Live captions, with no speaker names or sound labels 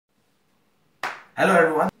Hello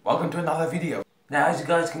everyone, welcome to another video. Now as you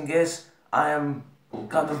guys can guess, I am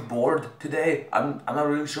kind of bored today. I'm not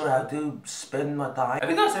really sure how to spend my time. Have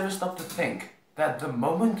you guys ever stopped to think that the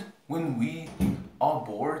moment when we are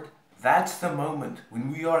bored, that's the moment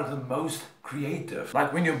when we are the most creative?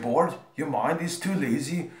 Like when you're bored, your mind is too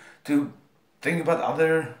lazy to think about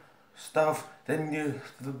other stuff, then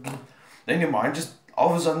your mind just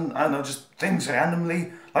all of a sudden, I don't know, just thinks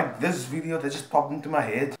randomly. Like this video that just popped into my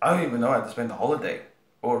head. I don't even know how to spend the holiday.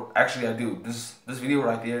 Or actually I do. This video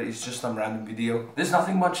right here is just some random video. There's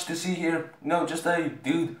nothing much to see here. No, just a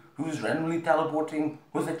dude who's randomly teleporting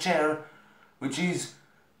with a chair, which is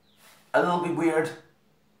a little bit weird.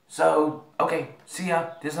 So, okay, see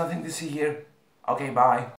ya. There's nothing to see here. Okay, bye.